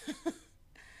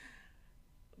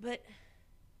 But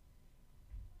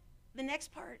the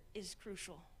next part is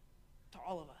crucial to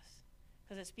all of us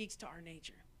because it speaks to our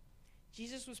nature.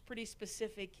 Jesus was pretty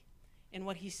specific in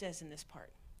what he says in this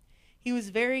part. He was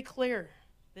very clear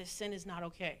that sin is not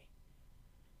okay.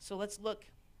 So let's look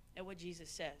at what Jesus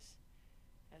says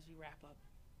as we wrap up.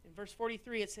 In verse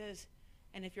 43 it says,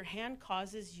 "And if your hand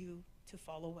causes you to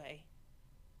fall away,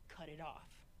 cut it off.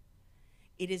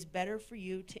 It is better for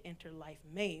you to enter life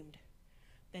maimed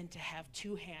than to have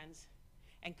two hands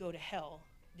and go to hell,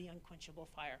 the unquenchable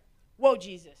fire." Whoa,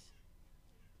 Jesus.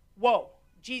 Whoa,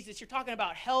 Jesus, you're talking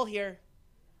about hell here.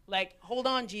 Like, hold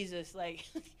on, Jesus. Like,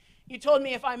 you told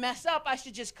me if I mess up, I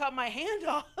should just cut my hand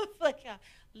off.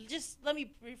 Just let me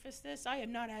preface this. I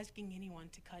am not asking anyone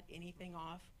to cut anything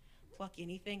off, pluck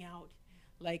anything out.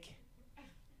 Like,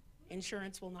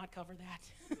 insurance will not cover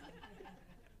that.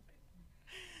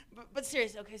 But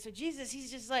seriously, okay, so Jesus,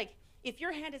 he's just like, if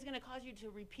your hand is going to cause you to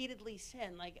repeatedly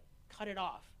sin, like, cut it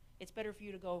off. It's better for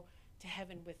you to go to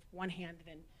heaven with one hand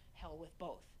than hell with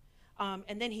both.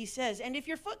 And then he says, and if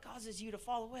your foot causes you to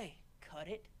fall away, cut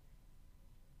it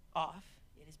off.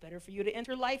 It is better for you to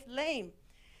enter life lame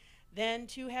than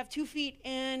to have 2 feet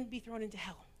and be thrown into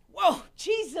hell. Whoa,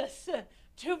 Jesus!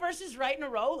 2 verses right in a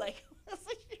row? Like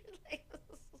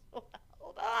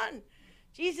hold on.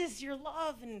 Jesus, your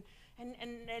love and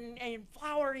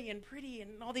flowery and pretty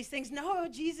and all these things. No,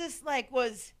 Jesus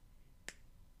was,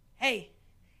 hey,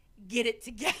 get it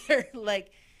together.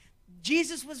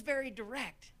 Jesus was very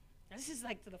direct. This is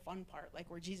the fun part,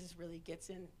 where Jesus really gets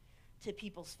into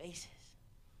people's faces.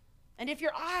 And if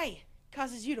your eye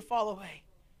causes you to fall away,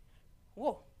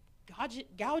 whoa,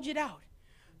 gouge it out.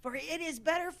 For it is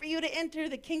better for you to enter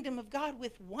the kingdom of God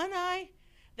with one eye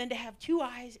than to have 2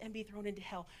 eyes and be thrown into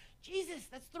hell. Jesus,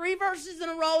 that's 3 verses in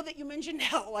a row that you mentioned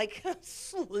hell.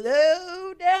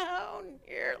 Slow down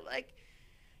here.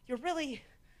 You're really,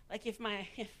 if my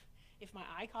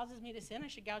eye causes me to sin, I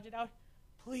should gouge it out.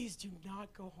 Please do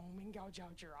not go home and gouge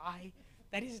out your eye.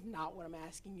 That is not what I'm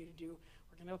asking you to do.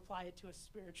 We're going to apply it to a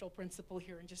spiritual principle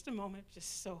here in just a moment,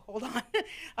 just so hold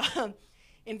on.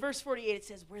 In verse 48, it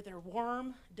says, where their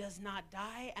worm does not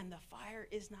die and the fire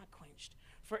is not quenched.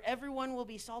 For everyone will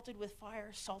be salted with fire.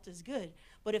 Salt is good.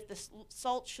 But if the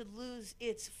salt should lose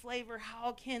its flavor,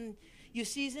 how can you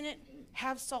season it?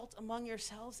 Have salt among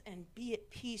yourselves and be at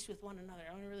peace with one another.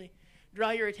 I want to really draw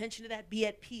your attention to that. Be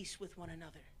at peace with one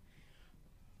another.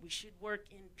 We should work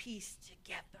in peace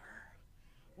together.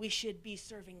 We should be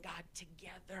serving God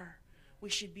together. We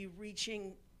should be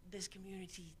reaching this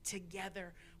community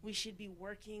together. We should be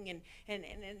working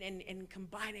and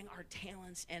combining our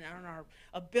talents and our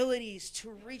abilities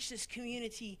to reach this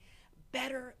community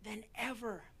better than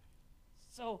ever.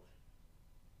 So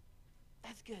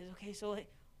that's good. Okay, so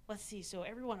let's see. So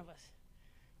every one of us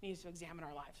needs to examine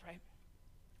our lives, right?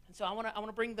 And so I want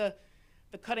to bring the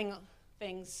cutting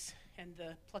things and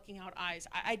the plucking out eyes.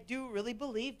 I do really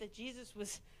believe that Jesus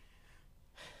was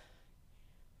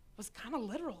kind of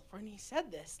literal when he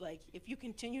said this. If you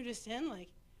continue to sin,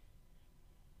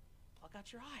 pluck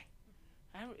out your eye.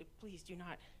 Please do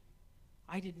not.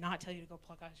 I did not tell you to go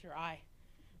pluck out your eye.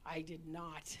 I did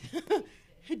not.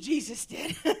 Jesus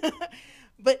did.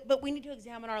 But we need to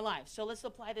examine our lives. So let's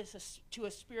apply this to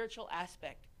a spiritual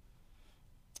aspect.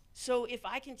 So if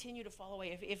I continue to fall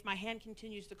away, if my hand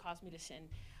continues to cause me to sin,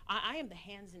 I am the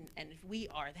hands and we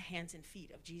are the hands and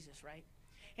feet of Jesus, right?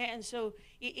 And so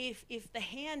if the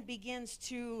hand begins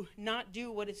to not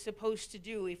do what it's supposed to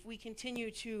do, if we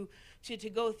continue to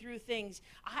go through things,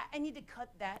 I need to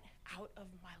cut that out of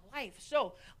my life.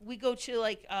 So we go to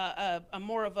a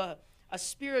more of a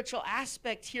spiritual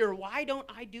aspect here. Why don't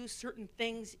I do certain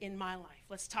things in my life?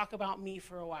 Let's talk about me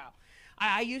for a while.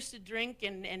 I used to drink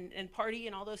and party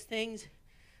and all those things.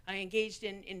 I engaged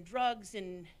in drugs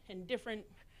and different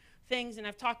things, and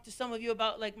I've talked to some of you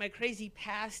about my crazy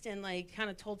past and kind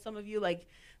of told some of you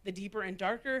the deeper and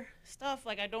darker stuff.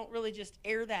 I don't really just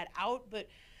air that out, but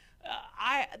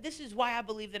this is why I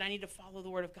believe that I need to follow the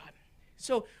Word of God.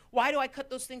 So why do I cut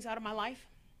those things out of my life?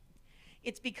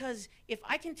 It's because if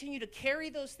I continue to carry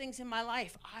those things in my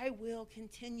life, I will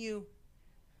continue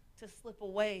to slip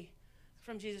away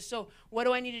from Jesus. So what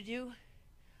do I need to do?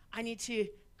 I need to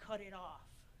cut it off.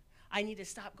 I need to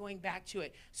stop going back to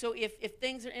it. So if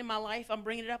things are in my life, I'm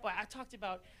bringing it up.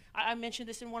 I mentioned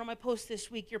this in one of my posts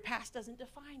this week. Your past doesn't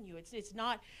define you. It's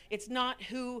not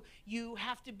who you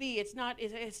have to be. It's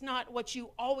not what you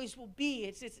always will be.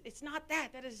 It's not that.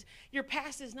 That is, your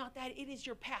past is not that. It is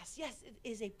your past. Yes, it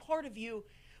is a part of you,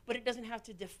 but it doesn't have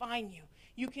to define you.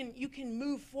 You can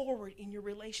move forward in your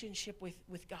relationship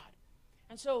with God.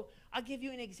 And so I'll give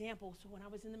you an example. So when I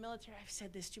was in the military, I've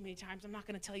said this too many times. I'm not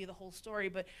going to tell you the whole story,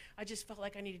 but I just felt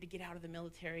like I needed to get out of the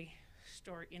military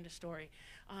story.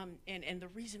 And the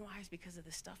reason why is because of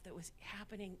the stuff that was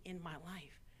happening in my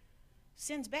life.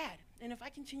 Sin's bad. And if I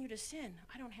continue to sin,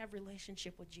 I don't have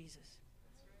relationship with Jesus.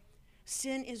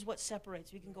 Sin is what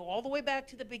separates. We can go all the way back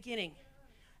to the beginning.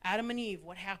 Adam and Eve,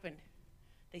 what happened?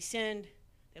 They sinned.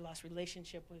 They lost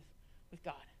relationship with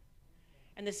God.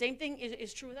 And the same thing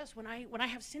is true with us. When I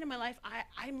have sin in my life,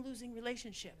 I'm losing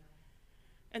relationship.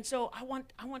 And so I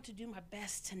want to do my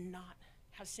best to not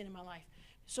have sin in my life.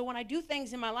 So when I do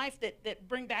things in my life that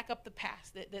bring back up the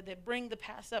past, that bring the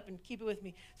past up and keep it with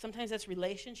me, sometimes that's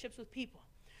relationships with people.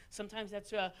 Sometimes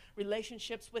that's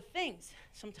relationships with things.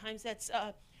 Sometimes that's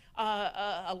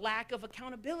a lack of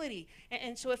accountability.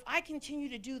 And so if I continue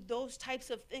to do those types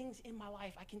of things in my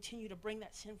life, I continue to bring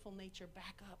that sinful nature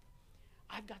back up.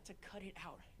 I've got to cut it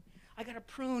out. I got to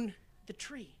prune the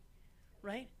tree,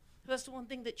 right? So that's the one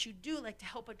thing that you do, like to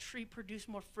help a tree produce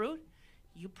more fruit.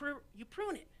 You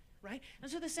prune it, right?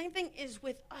 And so the same thing is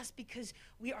with us, because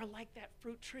we are like that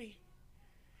fruit tree.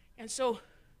 And so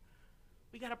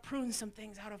we got to prune some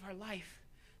things out of our life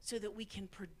so that we can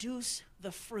produce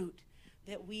the fruit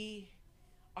that we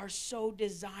are so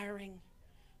desiring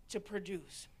to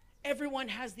produce. Everyone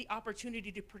has the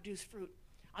opportunity to produce fruit.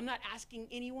 I'm not asking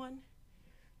anyone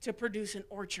to produce an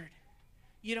orchard.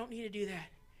 You don't need to do that.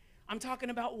 I'm talking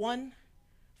about one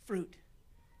fruit.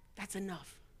 That's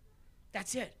enough.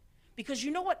 That's it. Because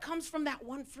you know what comes from that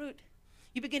one fruit?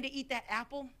 You begin to eat that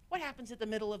apple. What happens at the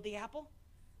middle of the apple?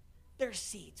 There's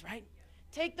seeds, right?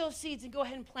 Take those seeds and go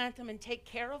ahead and plant them and take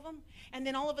care of them. And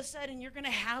then all of a sudden,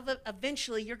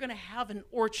 eventually you're going to have an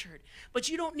orchard. But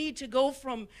you don't need to go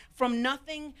from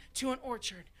nothing to an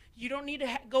orchard. You don't need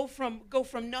to go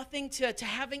from nothing to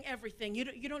having everything. You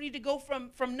don't need to go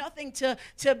from nothing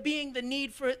to being the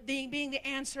need for being the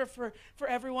answer for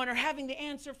everyone, or having the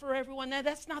answer for everyone.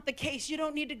 That's not the case. You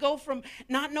don't need to go from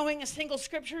not knowing a single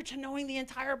scripture to knowing the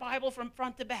entire Bible from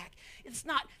front to back.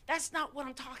 That's not what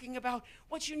I'm talking about.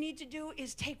 What you need to do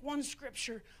is take one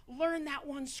scripture, learn that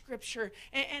one scripture,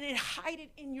 and hide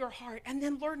it in your heart, and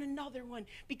then learn another one,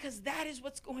 because that is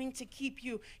what's going to keep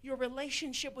your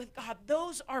relationship with God.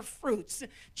 Those are fruits.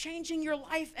 Changing your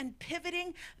life and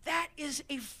pivoting, that is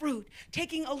a fruit.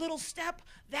 Taking a little step,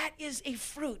 that is a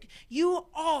fruit. You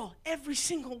all, every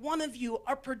single one of you,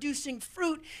 are producing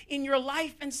fruit in your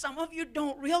life, and some of you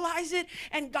don't realize it,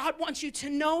 and God wants you to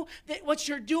know that what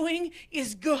you're doing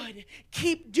is good.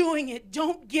 Keep doing it.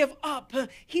 Don't give up.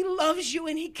 He loves you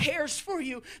and He cares for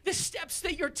you. The steps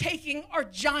that you're taking are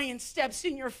giant steps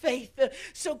in your faith.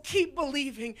 So keep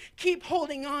believing. Keep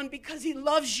holding on, because He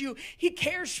loves you. He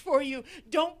cares for you.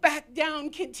 Don't back down.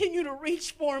 Continue to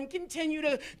reach for Him. Continue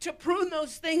to prune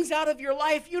those things out of your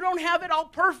life. You don't have it all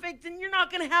perfect, and you're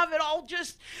not going to have it all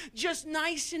just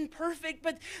nice and perfect,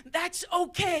 but that's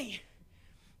okay.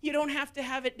 You don't have to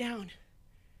have it down.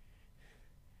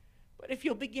 But if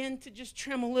you'll begin to just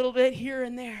trim a little bit here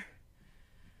and there,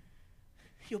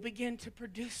 you'll begin to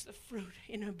produce the fruit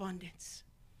in abundance.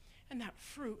 And that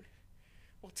fruit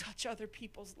will touch other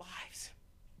people's lives.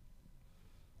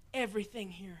 Everything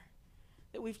here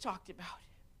that we've talked about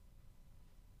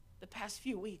the past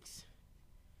few weeks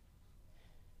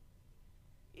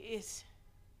is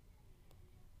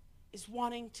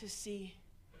wanting to see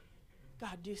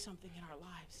God do something in our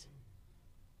lives,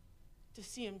 to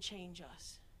see Him change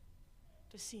us,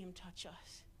 to see Him touch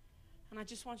us. And I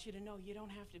just want you to know, you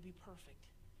don't have to be perfect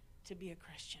to be a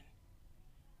Christian.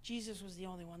 Jesus was the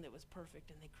only one that was perfect,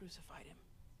 and they crucified Him.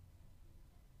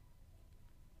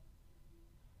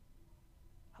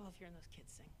 I love hearing those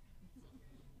kids sing.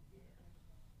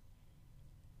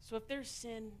 So if there's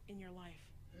sin in your life,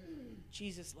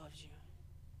 Jesus loves you.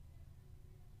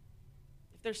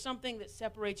 If there's something that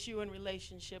separates you in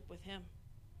relationship with Him,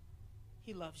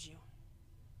 He loves you.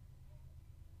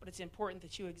 But it's important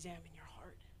that you examine your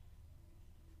heart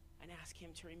and ask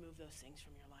Him to remove those things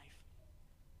from your life.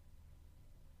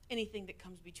 Anything that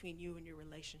comes between you and your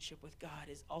relationship with God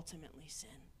is ultimately sin,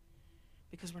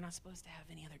 because we're not supposed to have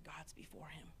any other gods before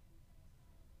Him.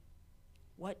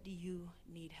 What do you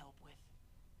need help with?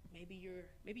 Maybe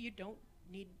you don't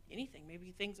need anything.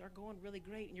 Maybe things are going really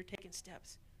great and you're taking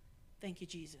steps. Thank you,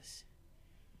 Jesus.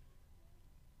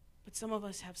 But some of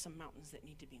us have some mountains that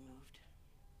need to be moved.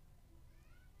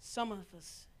 Some of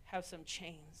us have some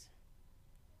chains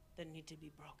that need to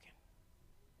be broken.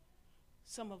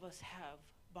 Some of us have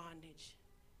bondage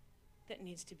that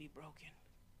needs to be broken.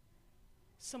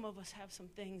 Some of us have some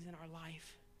things in our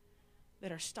life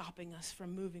that are stopping us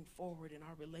from moving forward in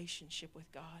our relationship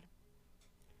with God.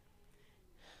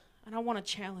 And I want to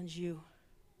challenge you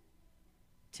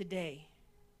today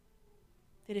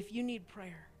that if you need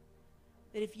prayer,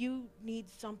 that if you need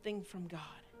something from God,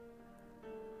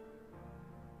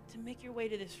 to make your way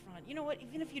to this front. You know what?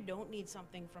 Even if you don't need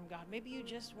something from God, maybe you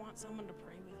just want someone to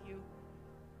pray with you.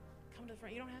 Come to the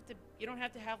front. You don't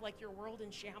have to have like your world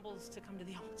in shambles to come to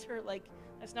the altar. Like,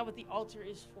 that's not what the altar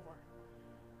is for.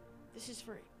 This is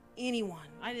for anyone.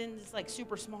 It's like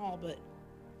super small, but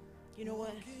you know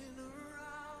what?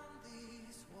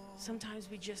 Sometimes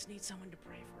we just need someone to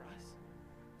pray for us.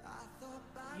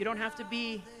 You don't have to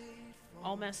be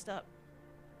all messed up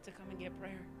to come and get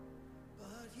prayer.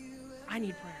 I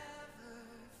need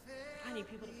prayer. I need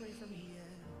people to pray for me.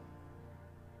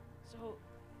 So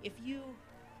if you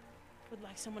would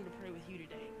like someone to pray with you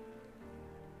today,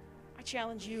 I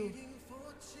challenge you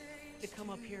to come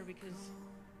up here, because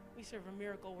we serve a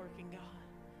miracle-working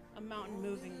God, a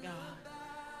mountain-moving God,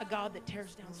 a God that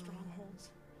tears down strongholds,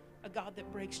 a God that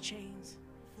breaks chains,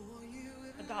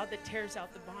 a God that tears out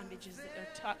the bondages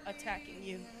that are attacking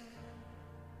you.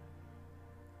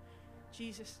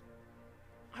 Jesus,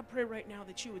 I pray right now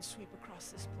that you would sweep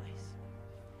across this place,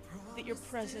 that your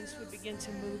presence would begin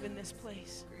to move in this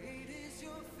place.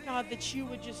 God, that you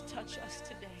would just touch us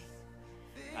today.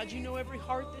 God, you know every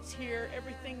heart that's here,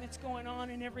 everything that's going on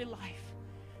in every life.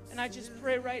 And I just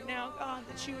pray right now, God,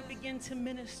 that you would begin to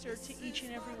minister to each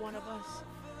and every one of us,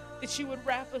 that you would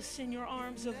wrap us in your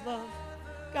arms of love.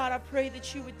 God, I pray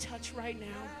that you would touch right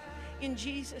now. In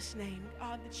Jesus' name,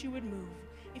 God, that you would move.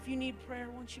 If you need prayer,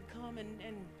 won't you come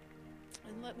and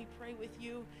let me pray with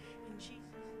you in Jesus' name.